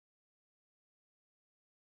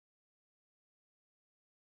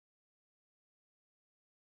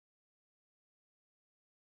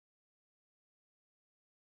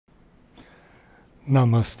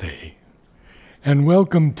Namaste, and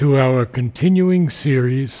welcome to our continuing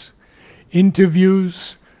series,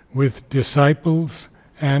 Interviews with Disciples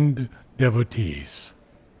and Devotees.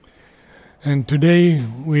 And today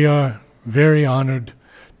we are very honored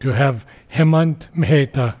to have Hemant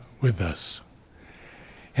Mehta with us.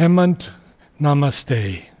 Hemant,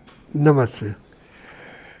 Namaste. Namaste.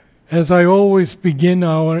 As I always begin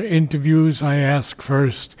our interviews, I ask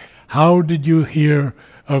first, how did you hear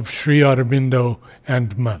of Sri Aurobindo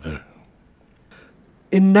and Mother?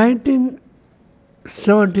 In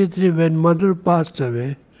 1973, when Mother passed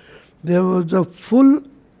away, there was a full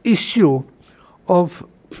issue of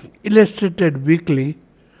Illustrated Weekly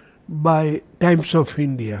by Times of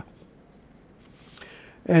India.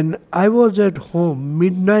 And I was at home,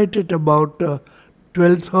 midnight at about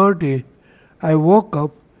 12:30, I woke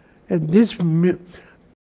up and this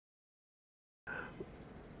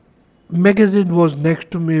magazine was next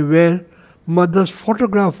to me where Mother's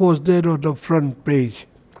photograph was there on the front page.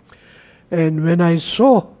 And when I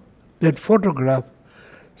saw that photograph,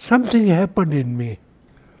 something happened in me.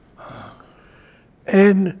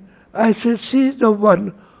 And I said, she is the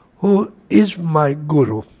one who is my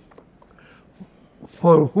guru,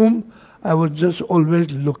 for whom I was just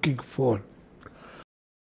always looking for.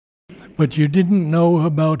 But you didn't know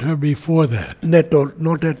about her before that?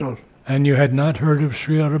 Not at all. And you had not heard of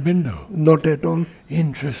Sri Aurobindo? Not at all.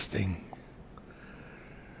 Interesting.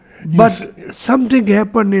 But something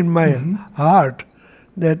happened in my heart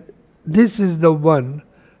that this is the one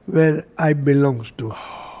where I belong to.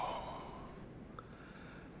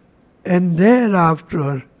 And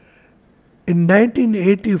thereafter, in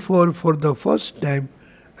 1984, for the first time,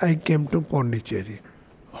 I came to Pondicherry.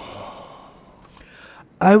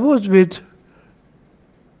 I was with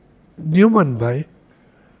Newman Bhai.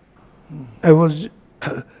 I was,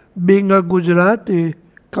 being a Gujarati,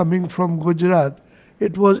 coming from Gujarat,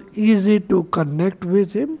 it was easy to connect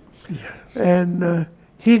with him. Yes. And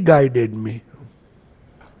he guided me.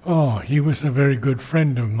 Oh, he was a very good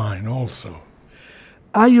friend of mine also.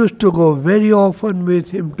 I used to go very often with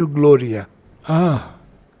him to Gloria.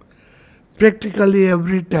 Practically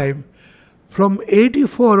every time. From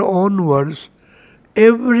 84 onwards,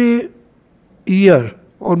 every year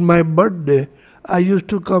on my birthday, I used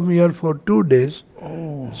to come here for 2 days,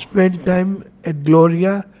 spend time at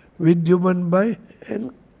Gloria with Newman Bhai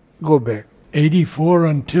and go back. 84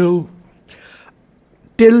 until?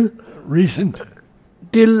 Till recent?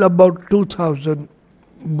 Till about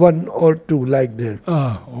 2001 or 2, like that.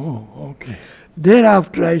 Okay.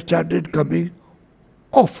 Thereafter I started coming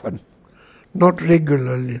often, not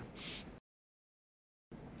regularly.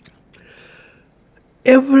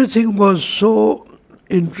 Everything was so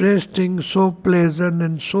interesting, so pleasant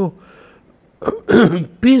and so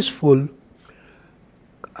peaceful.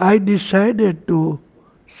 I decided to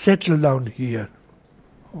settle down here.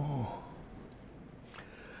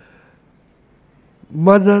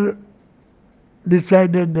 Mother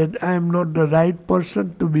decided that I am not the right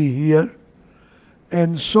person to be here,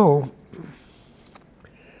 and so,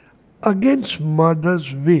 against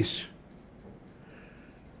Mother's wish,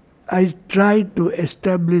 I tried to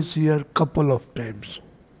establish here a couple of times.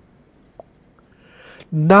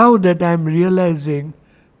 Now that I am realizing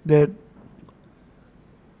that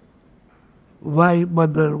why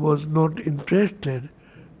Mother was not interested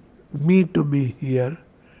me to be here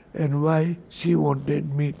and why she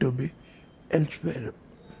wanted me to be elsewhere.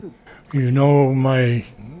 You know, my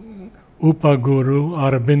Upaguru,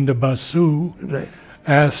 Aurobindo Basu,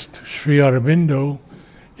 asked Sri Aurobindo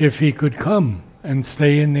if he could come and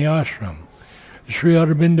stay in the ashram. Sri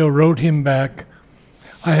Aurobindo wrote him back,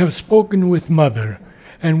 I have spoken with Mother,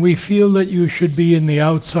 and we feel that you should be in the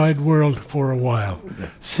outside world for a while.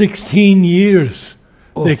 16 years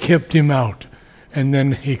they kept him out, and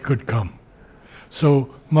then he could come. So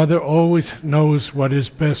Mother always knows what is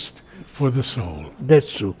best for the soul.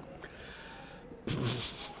 That's true.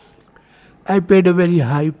 I paid a very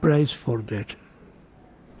high price for that.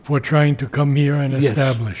 For trying to come here and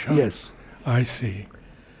establish, huh? Yes. I see.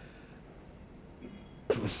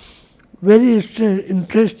 Very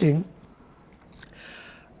interesting.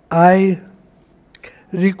 I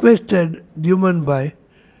requested Newman Bhai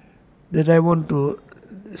that I want to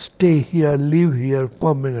stay here, live here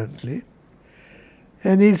permanently.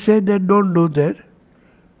 And he said that don't do that.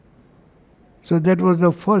 So that was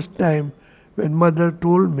the first time when Mother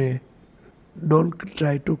told me, don't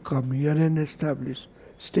try to come here and establish,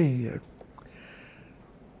 stay here.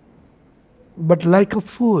 But like a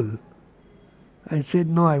fool, I said,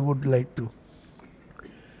 no, I would like to.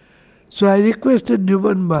 So I requested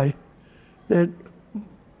Newman Bhai that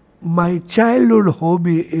my childhood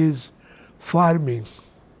hobby is farming.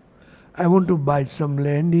 I want to buy some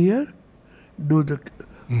land here, do the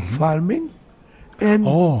farming, and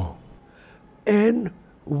and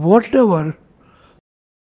whatever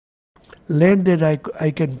land that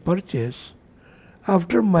I can purchase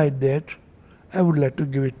after my death, I would like to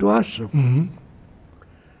give it to ashram.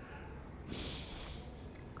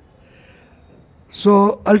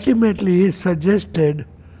 So ultimately he suggested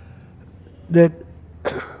that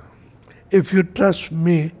if you trust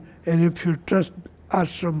me and if you trust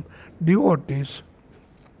ashram devotees,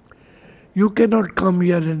 you cannot come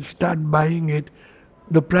here and start buying it.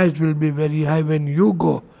 The price will be very high when you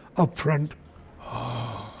go up front.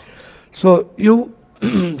 So you,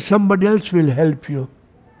 somebody else will help you.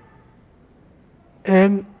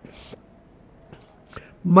 And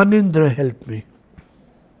Manindra helped me.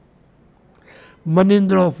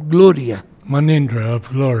 Manindra of Gloria. Manindra of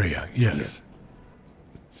Gloria, yes.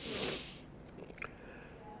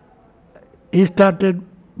 He started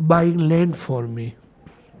buying land for me.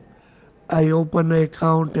 I opened an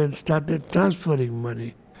account and started transferring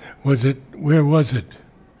money. Where was it?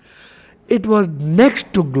 It was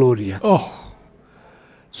next to Gloria. Oh.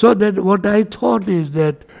 So that what I thought is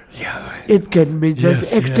that it can be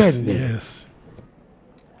just extended. Yes.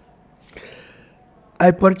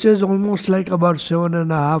 I purchased almost like about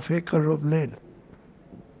 7.5 acres of land.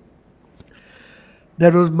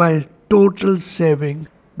 That was my total saving,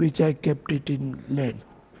 which I kept it in land.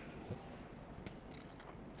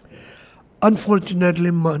 Unfortunately,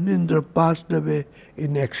 Manindra passed away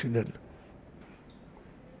in accident.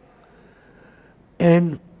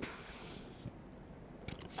 And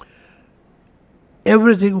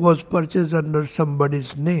everything was purchased under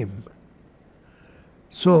somebody's name.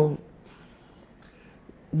 So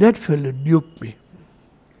that fellow duped me.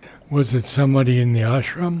 Was it somebody in the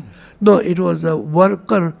ashram? No, it was a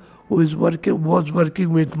worker who was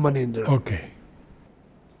working with Manindra. Okay.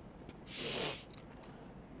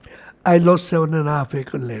 I lost 7.5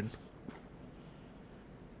 acre land.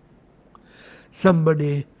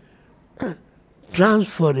 Somebody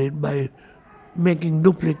transferred it by making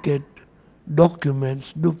duplicate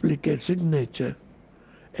documents, duplicate signature,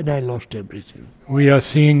 and I lost everything. We are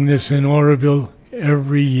seeing this in Oroville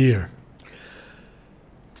every year.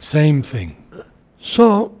 Same thing.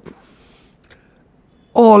 So,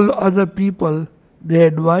 all other people, they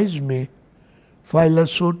advise me, file a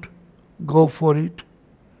suit, go for it,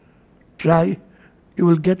 try, you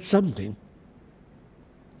will get something.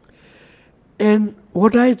 And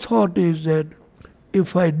what I thought is that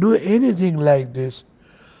if I do anything like this,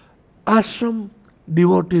 ashram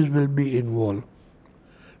devotees will be involved.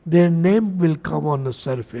 Their name will come on the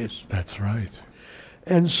surface. That's right.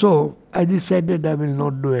 And so I decided I will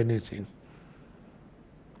not do anything.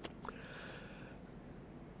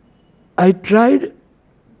 I tried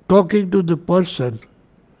talking to the person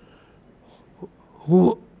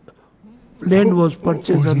who land was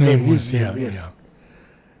purchased under his name.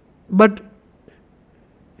 But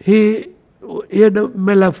he had a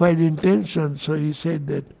malafide intention, so he said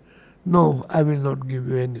that, no, I will not give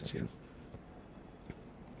you anything.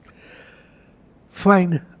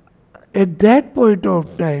 Fine. At that point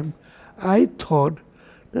of time, I thought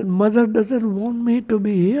that mother doesn't want me to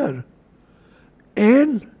be here.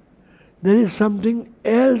 And there is something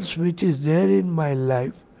else which is there in my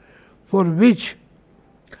life for which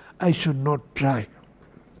I should not try.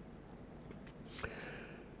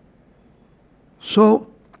 So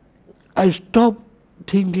I stopped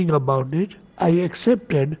thinking about it. I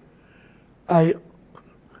accepted.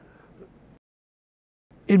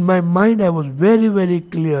 In my mind I was very, very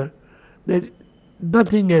clear that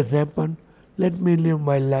nothing has happened. Let me live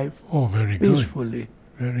my life peacefully.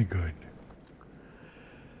 Very good.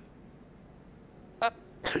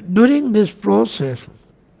 During this process,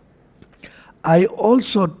 I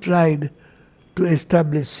also tried to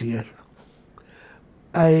establish here.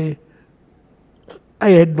 I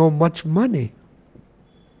had no much money,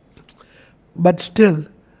 but still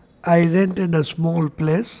I rented a small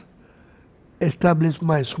place, established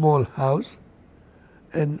my small house,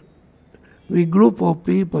 and we group of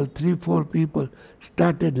people, 3-4 people,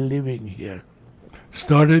 started living here.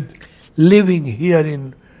 Started? Living here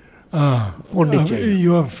in Pondicherry.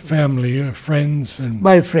 Your family, your friends and...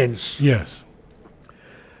 My friends. Yes.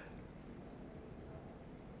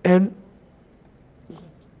 And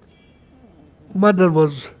mother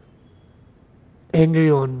was angry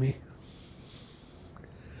on me.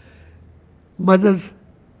 Mother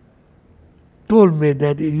told me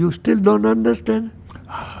that you still don't understand.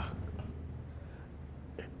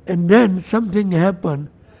 And then something happened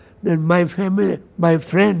that my family, my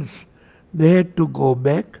friends, they had to go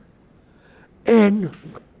back. And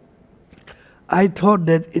I thought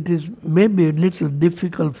that it is maybe a little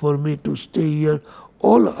difficult for me to stay here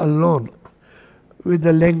all alone with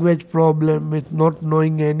a language problem, with not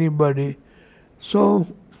knowing anybody. So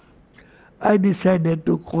I decided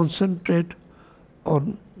to concentrate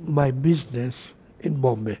on my business in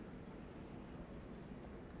Bombay.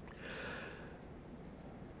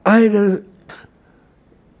 I had a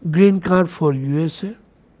green card for USA.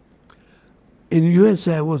 In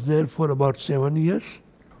USA I was there for about 7 years.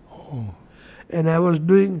 Oh. And I was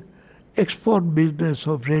doing export business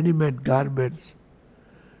of ready-made garments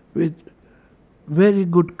with very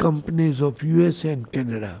good companies of USA and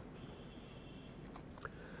Canada.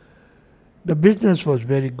 The business was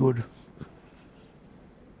very good.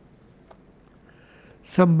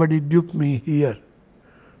 Somebody duped me here,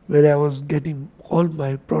 where I was getting all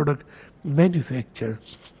my product manufactured.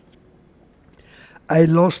 I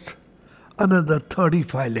lost another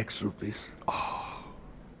 35 lakhs rupees.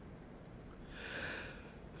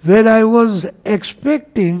 Where I was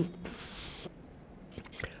expecting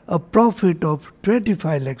a profit of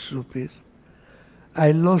 25 lakhs rupees,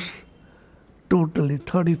 I lost totally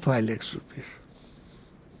 35 lakhs rupees.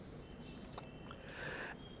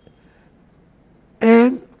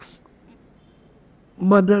 And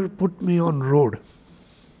mother put me on road.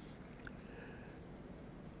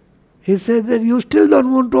 He said that you still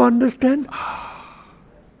don't want to understand?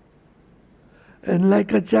 And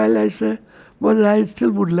like a child I said, mother, I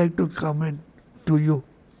still would like to comment to you.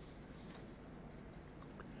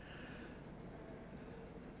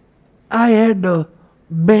 I had a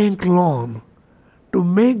bank loan. To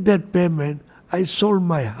make that payment, I sold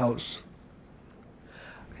my house.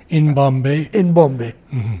 In Bombay? In Bombay.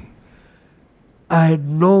 Mm-hmm. I had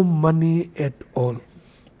no money at all.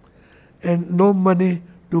 And no money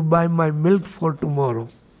to buy my milk for tomorrow.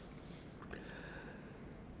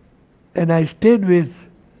 And I stayed with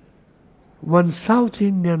one South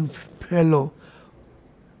Indian fellow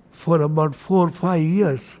for about 4 or 5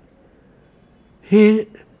 years. He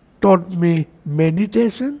taught me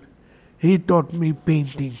meditation. He taught me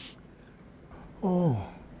painting. Oh.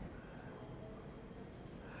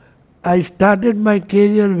 I started my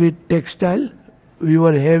career with textile. We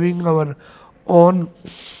were having our own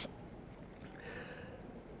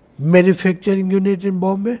manufacturing unit in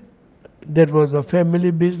Bombay. That was a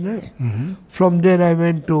family business. Mm-hmm. From there I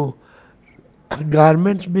went to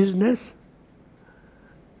garments business,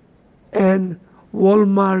 and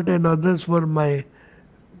Walmart and others were my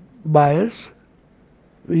buyers.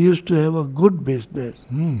 We used to have a good business.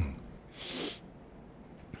 Mm.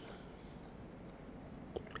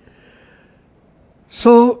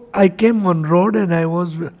 So I came on road and I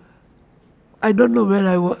don't know where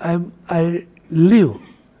I live.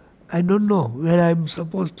 I don't know where I'm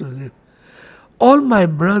supposed to live. All my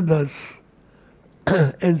brothers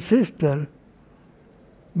and sister,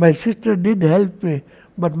 my sister did help me,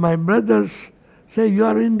 but my brothers say, you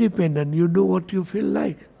are independent, you do what you feel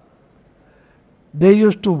like. They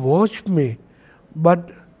used to watch me,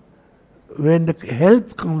 but when the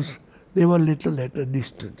help comes, they were little at a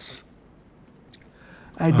distance.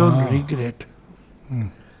 I don't regret.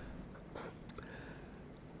 Mm.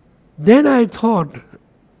 Then I thought,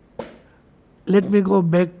 let me go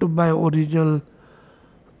back to my original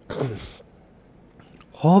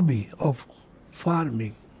hobby of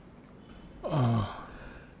farming.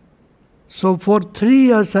 So for 3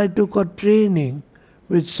 years I took a training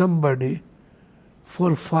with somebody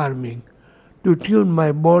for farming to tune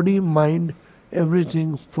my body, mind,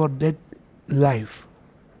 everything for that life.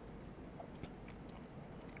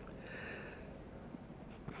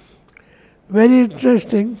 Very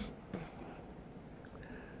interesting.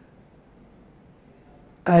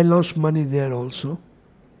 I lost money there also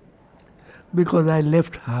because I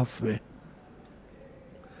left halfway.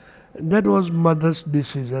 That was mother's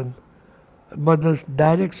decision, mother's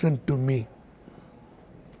direction to me.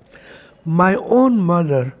 My own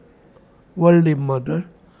mother, worldly mother,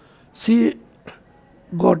 she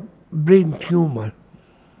got brain tumor.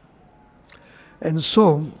 And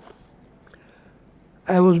so,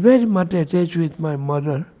 I was very much attached with my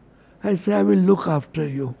mother. I said, I will look after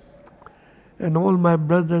you. And all my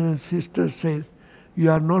brothers and sisters says,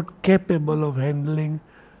 you are not capable of handling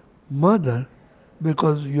mother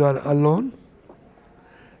because you are alone,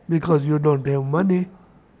 because you don't have money,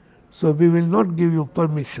 so we will not give you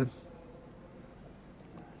permission.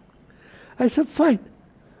 I said, fine.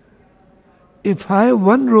 If I have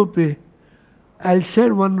 1 rupee, I'll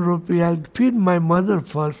sell 1 rupee, I'll feed my mother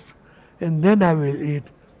first, and then I will eat.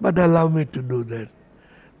 But allow me to do that.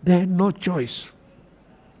 They had no choice.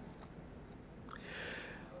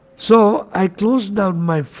 So I closed down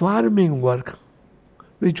my farming work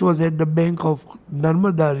which was at the bank of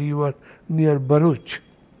Narmada River near Bharuch.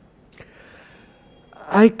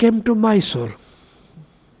 I came to Mysore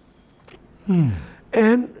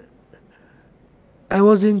and I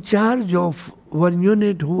was in charge of one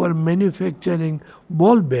unit who were manufacturing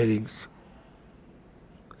ball bearings.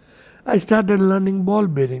 I started learning ball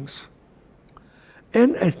bearings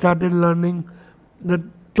and I started learning the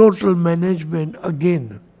total management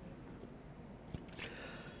again.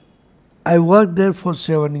 I worked there for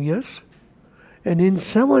 7 years, and in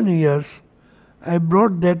 7 years I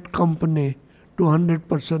brought that company to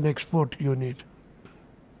 100% export unit.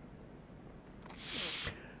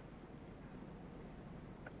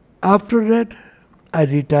 After that, I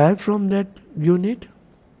retired from that unit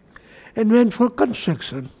and went for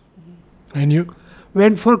construction. And you?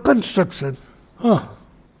 Went for construction. Huh.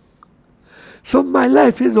 So my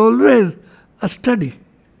life is always a study.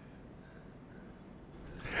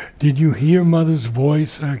 Did you hear Mother's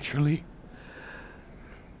voice actually?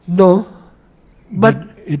 No, but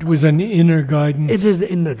it was an inner guidance. it is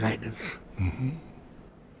inner guidance.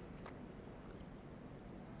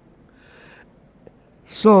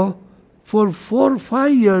 So for 4 or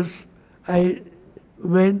 5 years I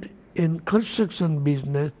went in construction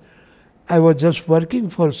business. I was just working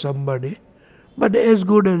for somebody, but as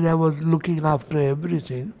good as I was looking after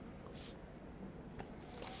everything.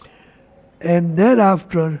 And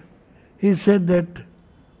thereafter he said that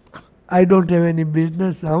I don't have any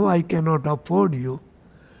business now, I cannot afford you.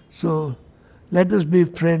 So let us be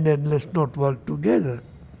friends and let's not work together.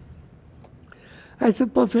 I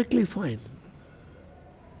said, perfectly fine.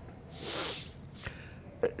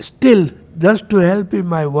 Still, just to help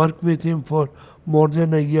him, I worked with him for more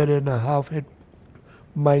than a year and a half at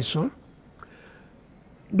Mysore.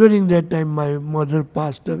 During that time, my mother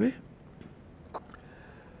passed away.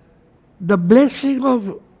 The blessing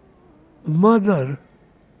of mother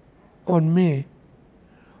on me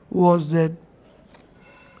was that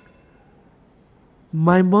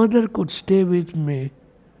my mother could stay with me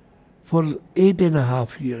for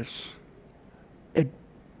 8.5 years at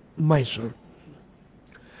Mysore.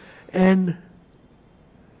 And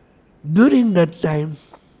during that time,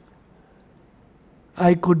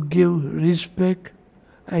 I could give respect,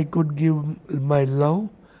 I could give my love,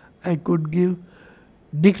 I could give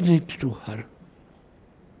dignity to her.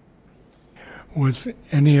 Was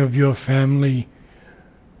any of your family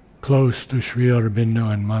close to Sri Aurobindo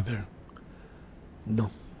and Mother? No.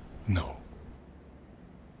 No.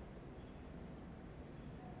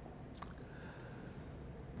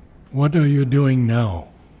 What are you doing now?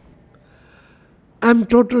 I'm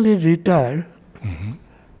totally retired,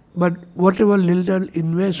 but whatever little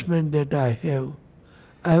investment that I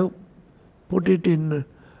have put it in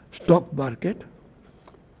stock market,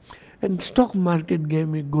 and stock market gave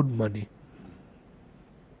me good money.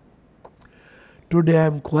 Today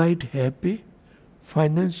I'm quite happy,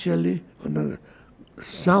 financially on a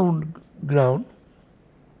sound ground,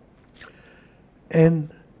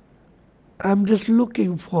 and I'm just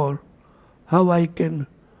looking for how I can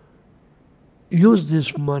use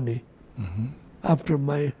this money after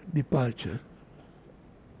my departure.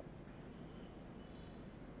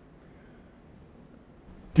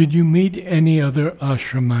 Did you meet any other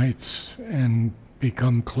ashramites and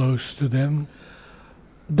become close to them?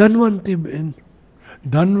 Dhanvanti,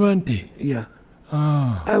 Dhanvanti? yeah.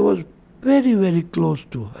 Ah, I was very, very close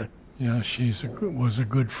to her. yeah, was a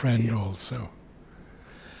good friend also.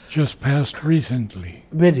 Just passed recently.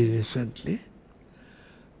 Very recently.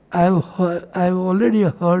 I've already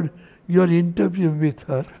heard your interview with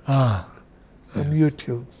her Ah, on yes.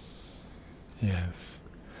 YouTube. Yes.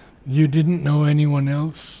 You didn't know anyone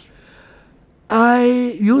else? I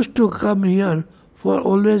used to come here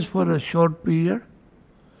always for a short period,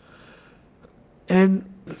 and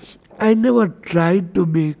I never tried to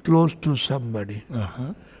be close to somebody,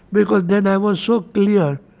 because then I was so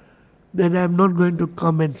clear that I'm not going to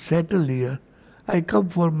come and settle here. I come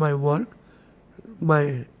for my work,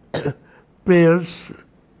 my prayers,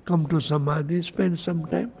 come to Samadhi, spend some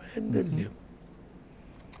time, and then leave.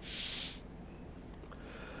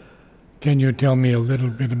 Can you tell me a little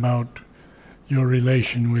bit about your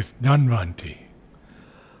relation with Dhanvanti?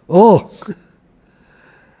 Oh,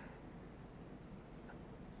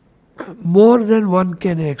 more than one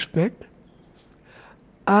can expect.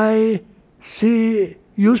 She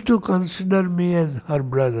used to consider me as her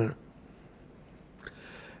brother.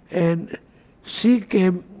 And she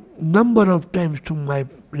came number of times to my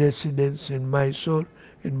residence in Mysore,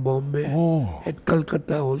 in Bombay, at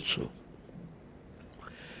Calcutta also.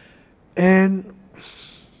 And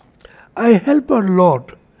I helped her a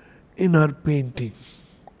lot in her painting.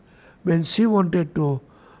 When she wanted to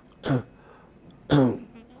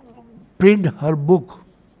print her book.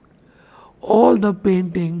 All the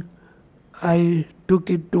painting, I took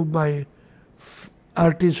it to my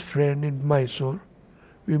artist friend in Mysore.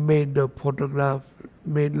 We made the photograph,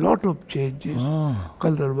 made lot of changes,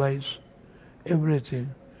 color-wise,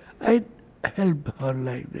 everything. I helped her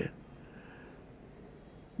like that.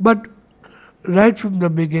 But right from the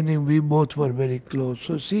beginning, we both were very close.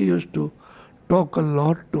 So she used to talk a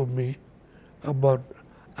lot to me about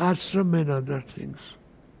ashram and other things.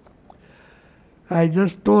 I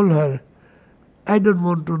just told her, I don't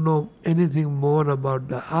want to know anything more about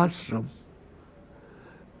the ashram.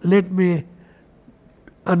 Let me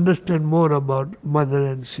understand more about Mother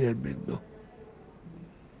and Sri Aurobindo.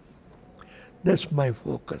 That's my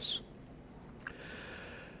focus.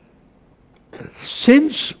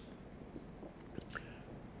 Since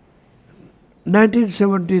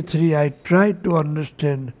 1973, I tried to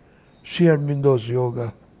understand Sri Aurobindo's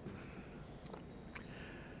yoga.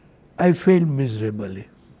 I failed miserably.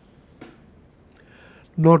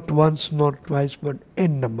 Not once, not twice, but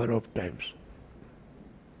n number of times.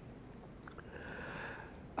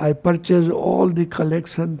 I purchased all the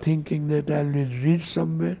collection thinking that I will read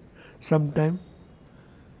somewhere, sometime.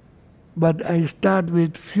 But I start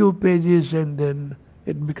with few pages and then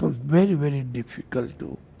it becomes very, very difficult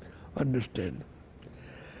to understand.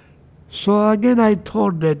 So again I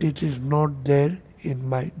thought that it is not there in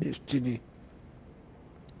my destiny.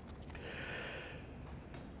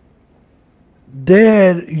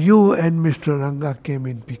 There you and Mr. Ranga came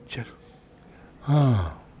in picture.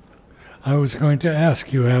 Ah, I was going to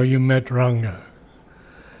ask you how you met Ranga.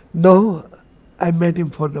 No, I met him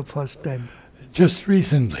for the first time. Just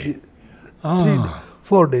recently.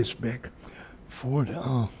 4 days back.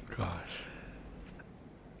 Oh gosh.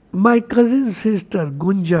 My cousin sister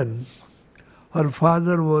Gunjan, her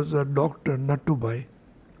father was a doctor, Natubai.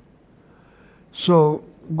 So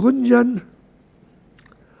Gunjan,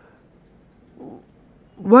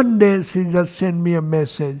 one day she just sent me a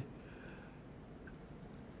message,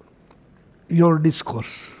 your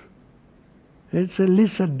discourse. And said,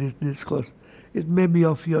 listen this discourse. It may be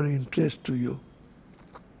of your interest to you.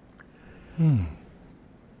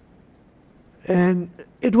 And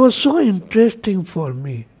it was so interesting for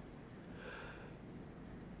me.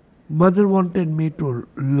 Mother wanted me to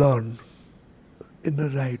learn in the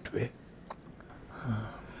right way.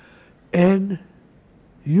 And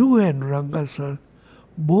you and Ranga sir,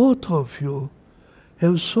 both of you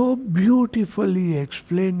have so beautifully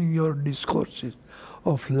explained your discourses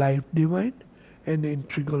of life divine and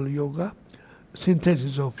integral yoga,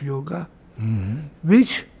 synthesis of yoga,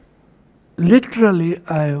 which literally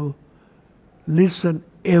I have listened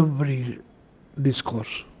every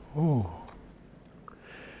discourse. Oh.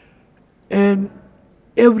 And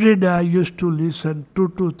every day I used to listen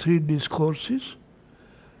 2 to 3 discourses.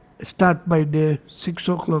 Start my day, 6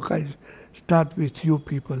 o'clock I start with you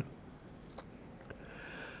people.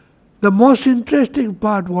 The most interesting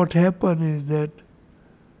part what happened is that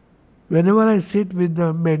whenever I sit with the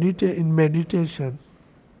in meditation,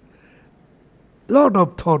 lot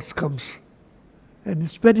of thoughts comes and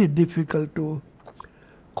it's very difficult to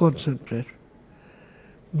concentrate.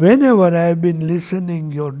 Whenever I have been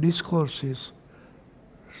listening your discourses,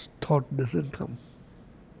 thought doesn't come.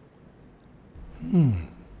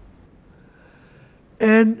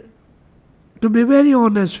 And to be very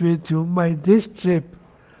honest with you, this trip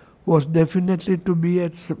was definitely to be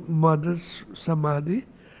at Mother's Samadhi,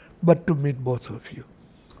 but to meet both of you.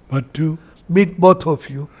 But to? Meet both of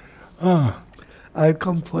you. Ah. I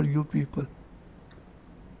come for you people.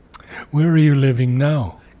 Where are you living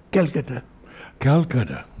now? Calcutta.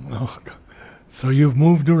 Calcutta. Oh, so you've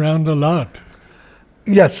moved around a lot.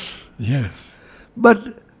 Yes. Yes.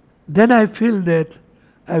 But then I feel that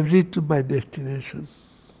I've reached my destination.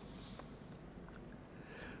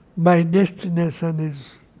 My destination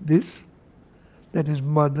is this, that is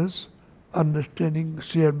Mother's understanding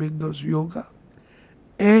Sri Aurobindo's yoga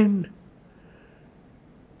and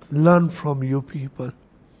learn from you people.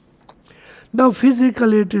 Now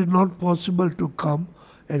physically it is not possible to come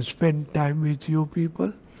and spend time with you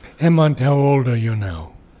people. Hemant, how old are you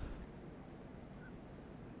now?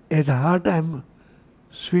 At heart I'm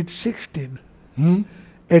sweet 16.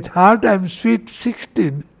 At heart I'm sweet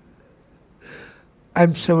 16.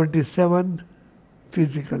 I'm 77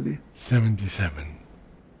 physically. 77.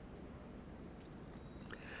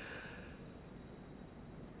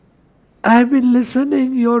 I've been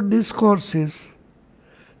listening your discourses.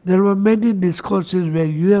 There were many discourses where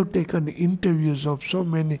you have taken interviews of so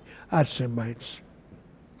many ashramites.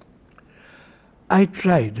 I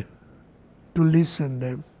tried to listen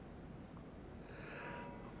them.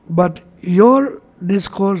 But your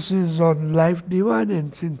discourses on life divine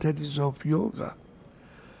and synthesis of yoga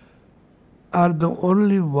are the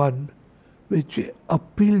only one which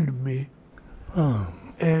appealed me. Oh,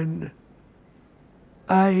 And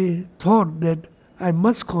I thought that I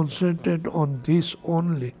must concentrate on this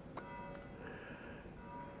only.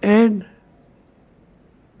 And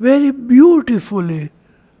very beautifully,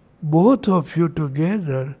 both of you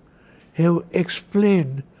together have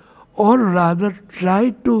explained, or rather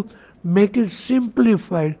tried to make it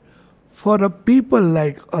simplified for a people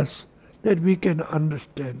like us that we can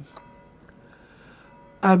understand.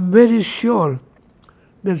 I'm very sure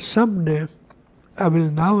that someday I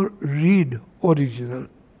will now read original,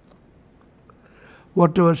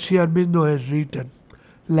 whatever Sri Aurobindo has written,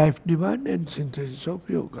 Life Divine and Synthesis of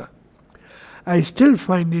Yoga. I still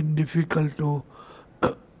find it difficult to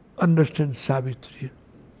understand Savitri.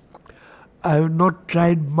 I have not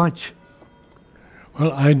tried much.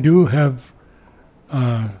 well, I do have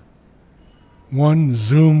one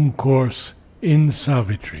Zoom course in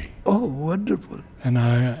Savitri, Oh, wonderful. and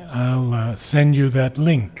I'll send you that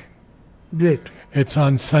link. Great. It's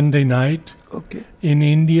on Sunday night Okay. in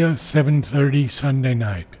India, 7:30 Sunday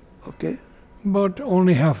night. Okay. About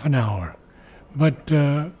only half an hour. But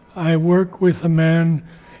I work with a man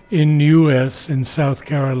in U.S., in South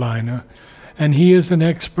Carolina, and he is an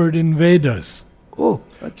expert in Vedas. Oh,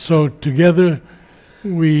 that's So together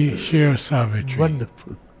we share Savitri,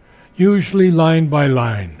 wonderful. usually line by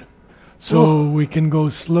line. So we can go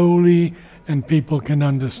slowly and people can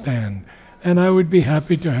understand. And I would be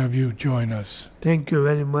happy to have you join us. Thank you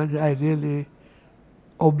very much. I really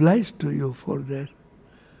obliged to you for that.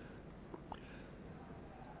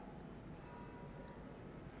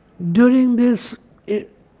 During these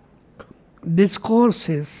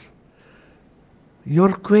discourses,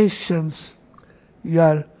 your questions, you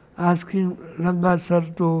are asking Ranga sir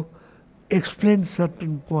to explain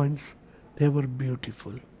certain points, they were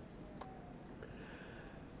beautiful.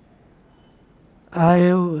 I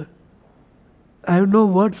have no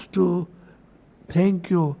words to thank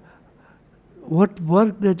you. What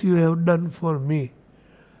work that you have done for me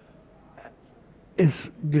is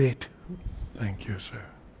great. Thank you, sir.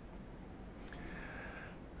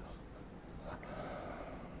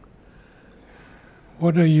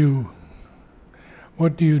 What do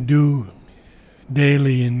you do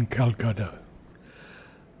daily in Calcutta?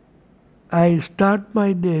 I start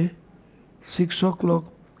my day 6 o'clock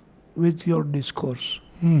with your discourse.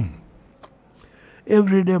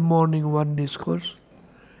 Every day morning one discourse,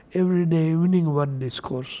 every day evening one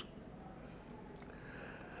discourse.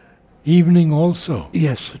 Evening also?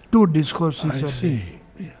 Yes, 2 discourses a I day. see.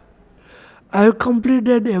 I have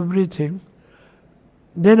completed everything.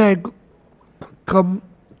 Then I come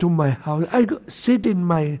to my house. I sit in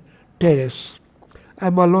my terrace.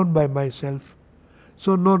 I'm alone by myself.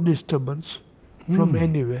 So no disturbance from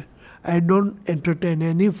anywhere. I don't entertain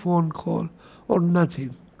any phone call or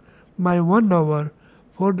nothing. My 1 hour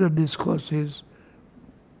for the discourse is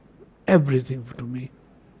everything to me.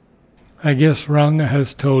 I guess Ranga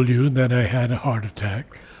has told you that I had a heart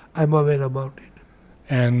attack. I'm aware about it.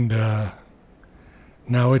 And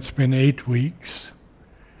now it's been 8 weeks.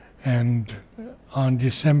 And on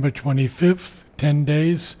December 25th, 10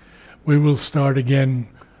 days, we will start again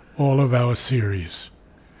all of our series.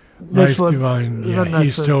 That's Life what Divine, yeah, Ranga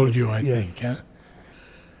he's sir told said. you, I Yes. think. Huh?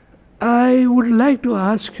 I would like to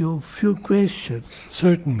ask you a few questions.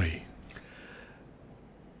 Certainly.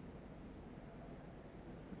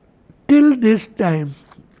 Till this time,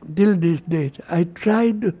 till this date, I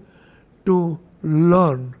tried to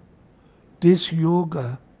learn this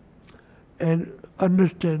yoga and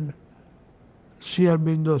understand Sri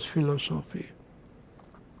Aurobindo's philosophy.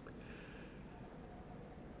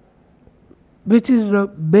 Which is the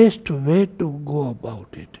best way to go about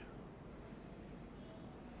it?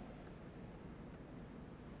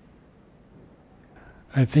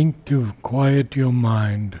 I think to quiet your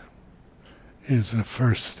mind is the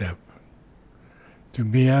first step. To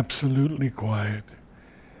be absolutely quiet.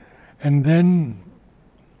 And then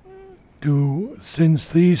since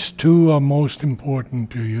these two are most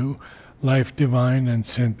important to you, Life Divine and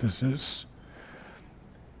Synthesis,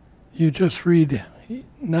 you just read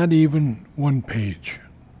not even 1 page.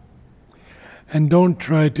 And don't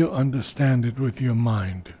try to understand it with your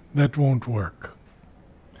mind. That won't work.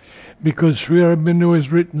 Because Sri Aurobindo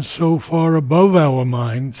is written so far above our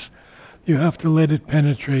minds, you have to let it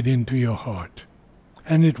penetrate into your heart.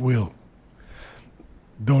 And it will.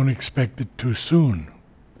 Don't expect it too soon.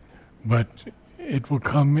 But it will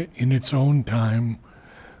come in its own time,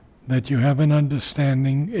 that you have an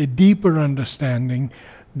understanding, a deeper understanding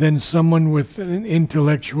than someone with an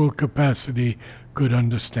intellectual capacity could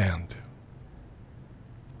understand.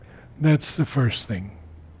 That's the first thing.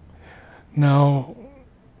 Now,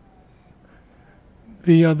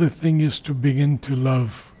 the other thing is to begin to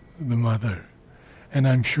love the mother, and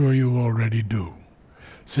I'm sure you already do.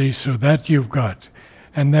 See, so that you've got,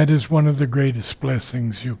 and that is one of the greatest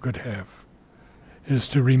blessings you could have, is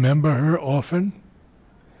to remember her often,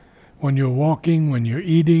 when you're walking, when you're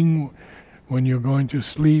eating, when you're going to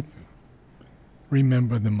sleep.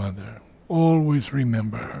 Remember the mother. Always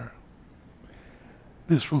remember her.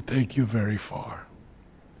 This will take you very far.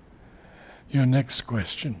 Your next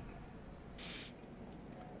question.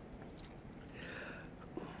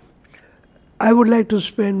 I would like to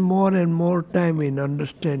spend more and more time in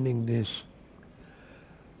understanding this.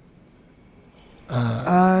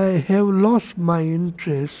 I have lost my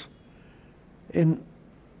interest in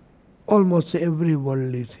almost every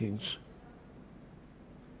worldly things.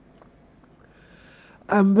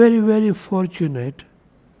 I'm very, very fortunate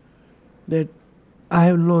that I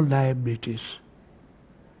have no liabilities.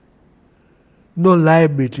 No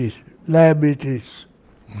liabilities.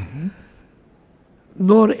 Mm-hmm.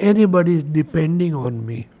 Nor anybody is depending on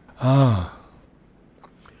me. Ah.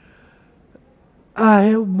 I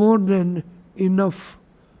have more than enough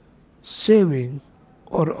saving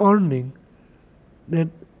or earning that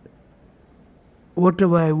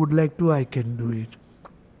whatever I would like to, I can do it.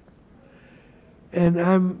 And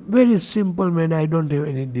I'm very simple man, I don't have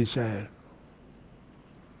any desire.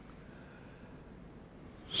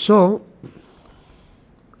 So,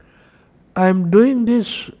 I'm doing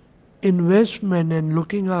this investment and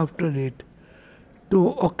looking after it to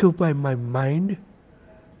occupy my mind,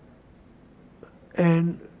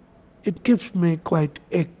 and it keeps me quite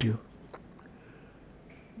active.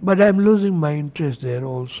 But I'm losing my interest there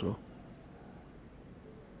also.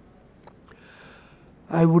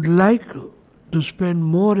 I would like to spend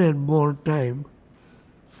more and more time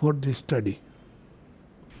for this study.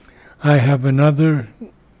 I have another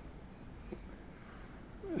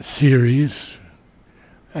series,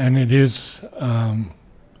 and it is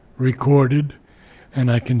recorded, and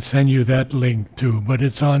I can send you that link too, but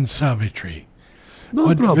it's on Savitri. No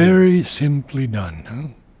but problem. very simply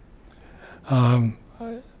done.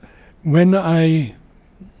 When I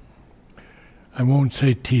won't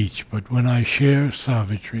say teach, but when I share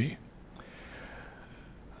Savitri,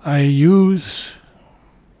 I use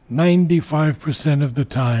 95% of the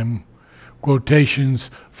time quotations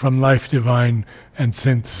from Life Divine and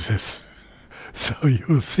Synthesis. So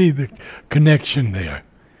you'll see the connection there.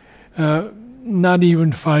 Not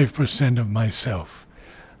even 5% of myself.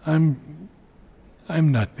 I'm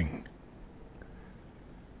nothing.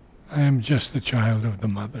 I am just the child of the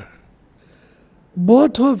mother.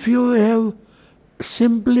 Both of you have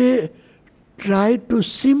simply tried to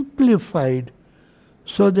simplify it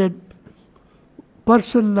so that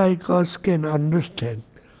person like us can understand.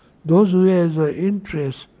 Those who have an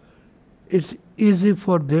interest, it's easy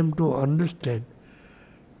for them to understand.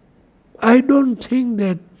 I don't think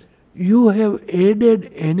that you have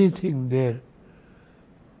added anything there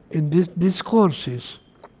in these discourses.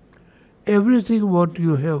 Everything what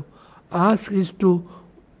you have asked is to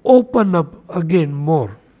open up again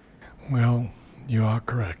more. Well, you are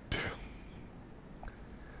correct.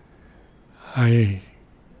 I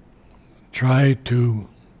try to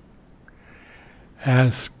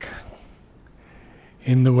ask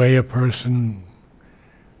in the way a person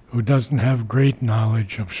who doesn't have great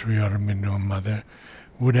knowledge of Sri Aurobindo Mother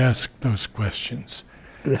would ask those questions.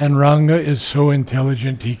 And Ranga is so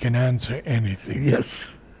intelligent he can answer anything.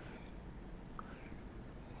 Yes.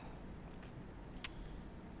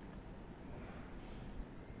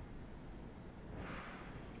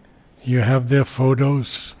 You have their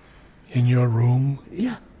photos in your room,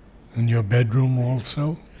 Yeah. in your bedroom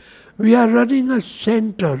also? We are running a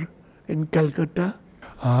center in Calcutta,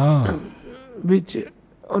 which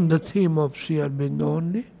on the theme of Sri Aurobindo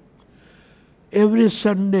only. Every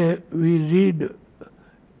Sunday we read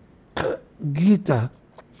Gita,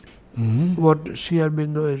 what Sri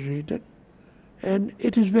Aurobindo has written, and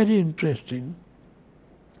it is very interesting.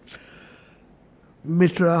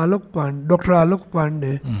 Dr. Alok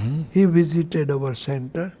Pandey, he visited our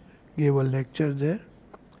center, gave a lecture there.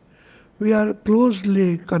 We are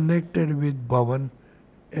closely connected with Bhavan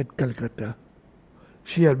at Calcutta,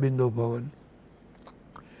 Sri Aurobindo Bhavan.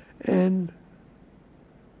 And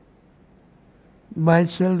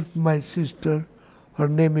myself, my sister, her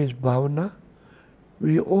name is Bhavana,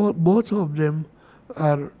 both of them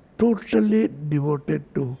are totally devoted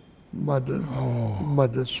to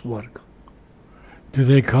mother's work. Do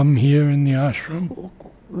they come here in the ashram?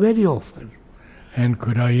 Very often. And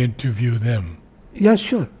could I interview them? Yeah,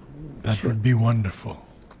 sure. That would be wonderful.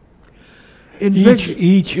 In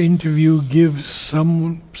Each interview gives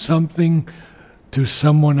something to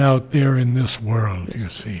someone out there in this world, you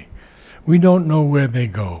see. We don't know where they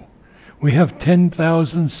go. We have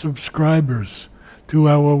 10,000 subscribers to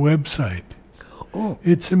our website. Oh.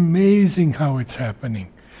 It's amazing how it's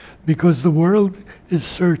happening, because the world is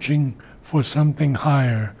searching for something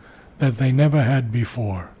higher that they never had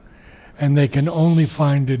before, and they can only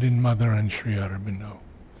find it in Mother and Sri Aurobindo.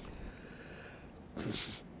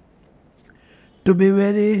 To be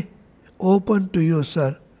very open to you,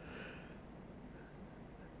 sir,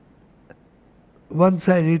 once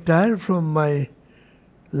I retired from my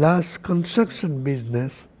last construction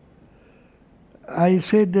business, I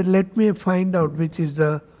said that let me find out which is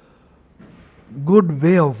the good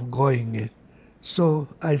way of going it. So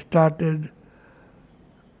I started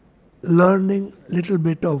learning little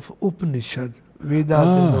bit of Upanishad,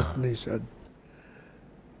 Vedas and Upanishad.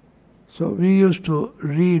 So we used to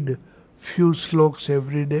read few sloks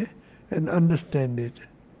every day and understand it.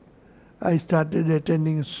 I started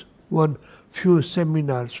attending few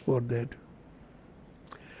seminars for that.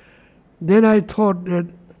 Then I thought that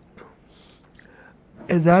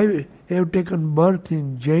as I have taken birth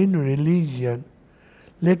in Jain religion,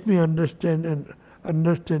 let me understand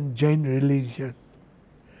Jain religion.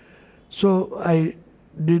 So I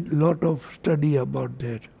did lot of study about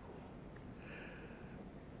that.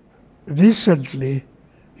 Recently,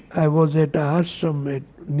 I was at an ashram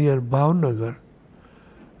near Bhavnagar,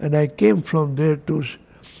 and I came from there to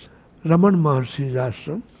Raman Maharshi's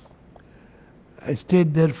ashram. I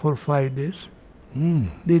stayed there for 5 days,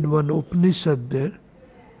 did one Upanishad there,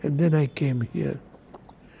 and then I came here.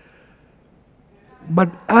 But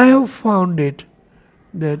I have found it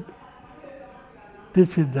that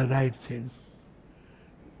this is the right thing.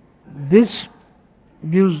 This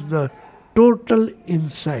gives the total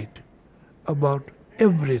insight about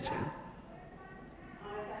everything.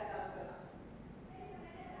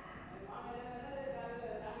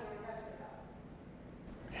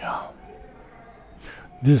 Yeah.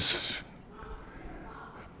 This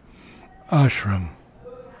ashram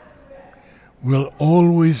will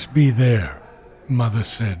always be there, Mother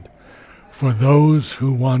said, for those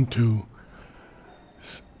who want to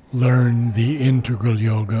learn the integral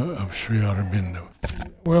yoga of Sri Aurobindo.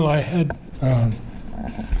 Well, I had,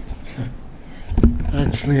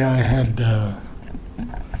 actually I had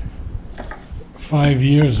 5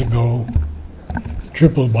 years ago,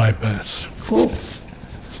 triple bypass. Oh.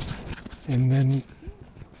 And then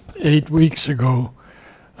 8 weeks ago,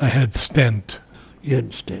 I had stent. You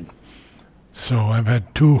understand? So I've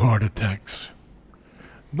had 2 heart attacks.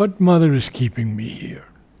 But Mother is keeping me here.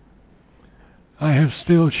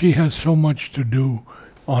 She has so much to do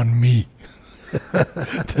on me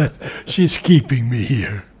that she's keeping me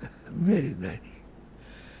here. Very nice.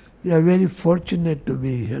 You are very fortunate to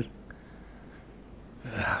be here.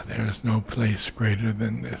 There is no place greater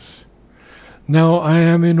than this. Now I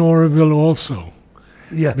am in Oroville also.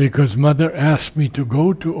 Yeah. Because Mother asked me to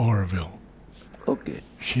go to Oroville. Okay.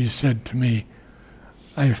 She said to me,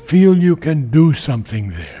 I feel you can do something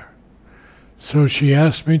there. So she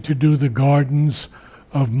asked me to do the gardens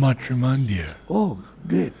of Matrimandir. Oh,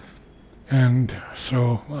 great. And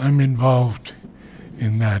so I'm involved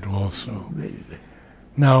in that also. Very nice.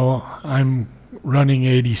 Now I'm running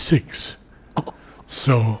 86.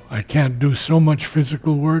 So I can't do so much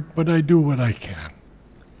physical work, but I do what I can.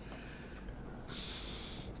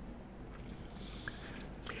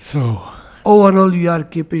 So overall, you are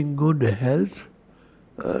keeping good health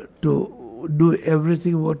to do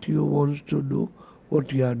everything what you want to do,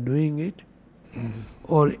 what you are doing it,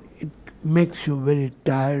 or it makes you very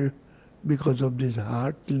tired because of this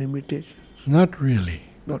heart limitation? Not really.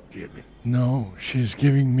 Not really. No, she's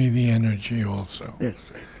giving me the energy also. That's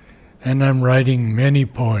right. And I'm writing many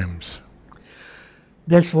poems.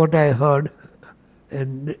 That's what I heard.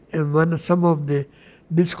 And some of the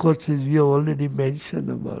discourses you already mentioned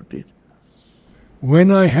about it.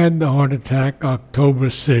 When I had the heart attack, October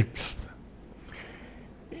 6th,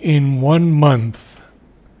 in 1 month,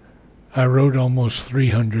 I wrote almost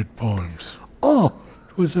 300 poems. Oh!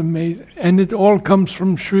 It was amazing. And it all comes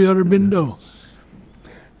from Sri Aurobindo.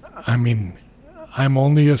 I mean, I'm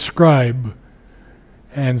only a scribe,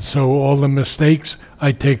 and so all the mistakes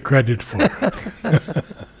I take credit for.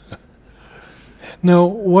 Now,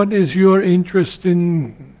 what is your interest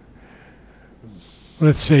in,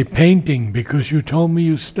 let's say, painting? Because you told me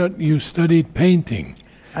you studied painting.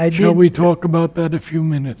 Shall we talk about that a few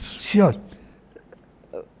minutes? Sure.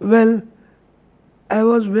 Well, I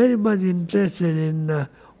was very much interested in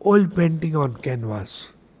oil painting on canvas.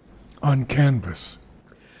 On canvas.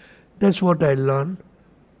 That's what I learned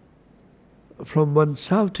from one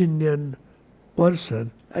South Indian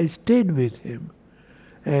person. I stayed with him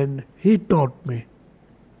and he taught me.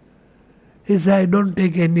 He said, I don't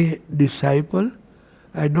take any disciple,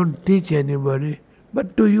 I don't teach anybody,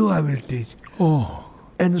 but to you I will teach. Oh.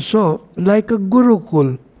 And so, like a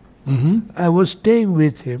Gurukul, I was staying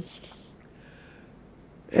with him.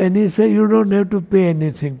 And he said, you don't have to pay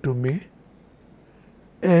anything to me.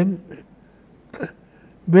 And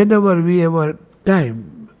whenever we have a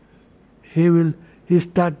time, he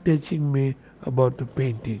start teaching me about the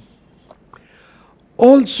painting.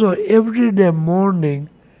 Also, every day morning,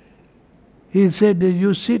 he said,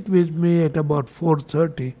 you sit with me at about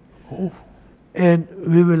 4:30 and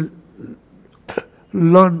we will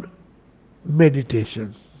learn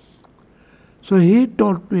meditation. So he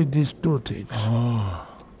taught me these two things. Oh.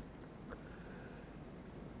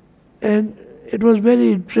 And it was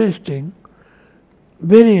very interesting,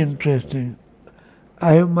 very interesting.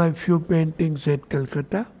 I have my few paintings at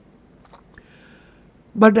Calcutta,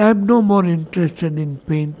 but I am no more interested in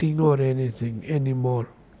painting or anything anymore.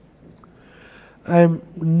 I am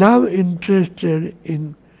now interested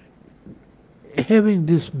in having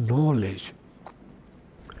this knowledge.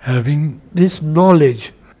 Having? This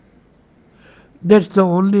knowledge. That's the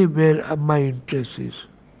only where my interest is.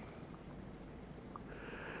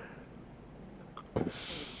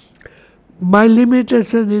 My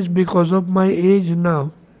limitation is because of my age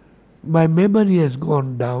now. My memory has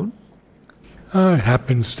gone down. It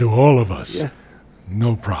happens to all of us. Yeah.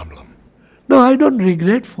 No problem. No, I don't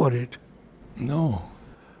regret for it. No.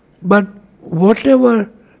 But whatever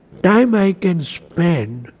time I can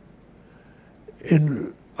spend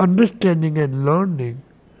in understanding and learning,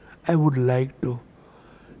 I would like to.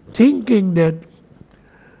 Thinking that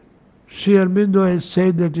Sri Aurobindo has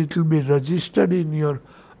said that it will be registered in your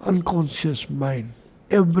unconscious mind.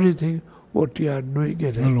 Everything what you are doing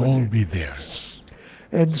and Will all happening. be there.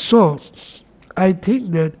 And so, I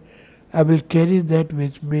think that I will carry that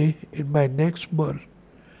with me in my next birth.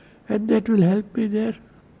 And that will help me there.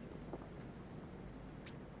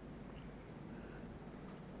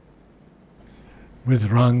 With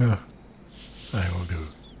Ranga, I will do.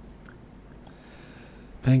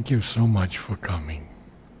 Thank you so much for coming.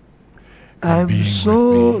 I being am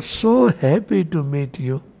with me. so happy to meet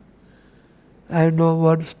you. I have no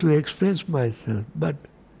words to express myself, but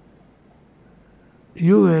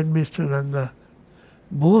you and Mr. Ranga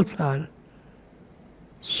both are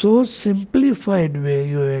so simplified way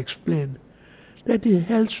you explain that it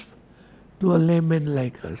helps to a layman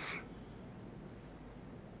like us.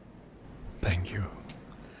 Thank you.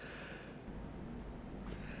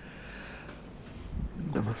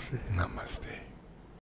 Namaste. Namaste.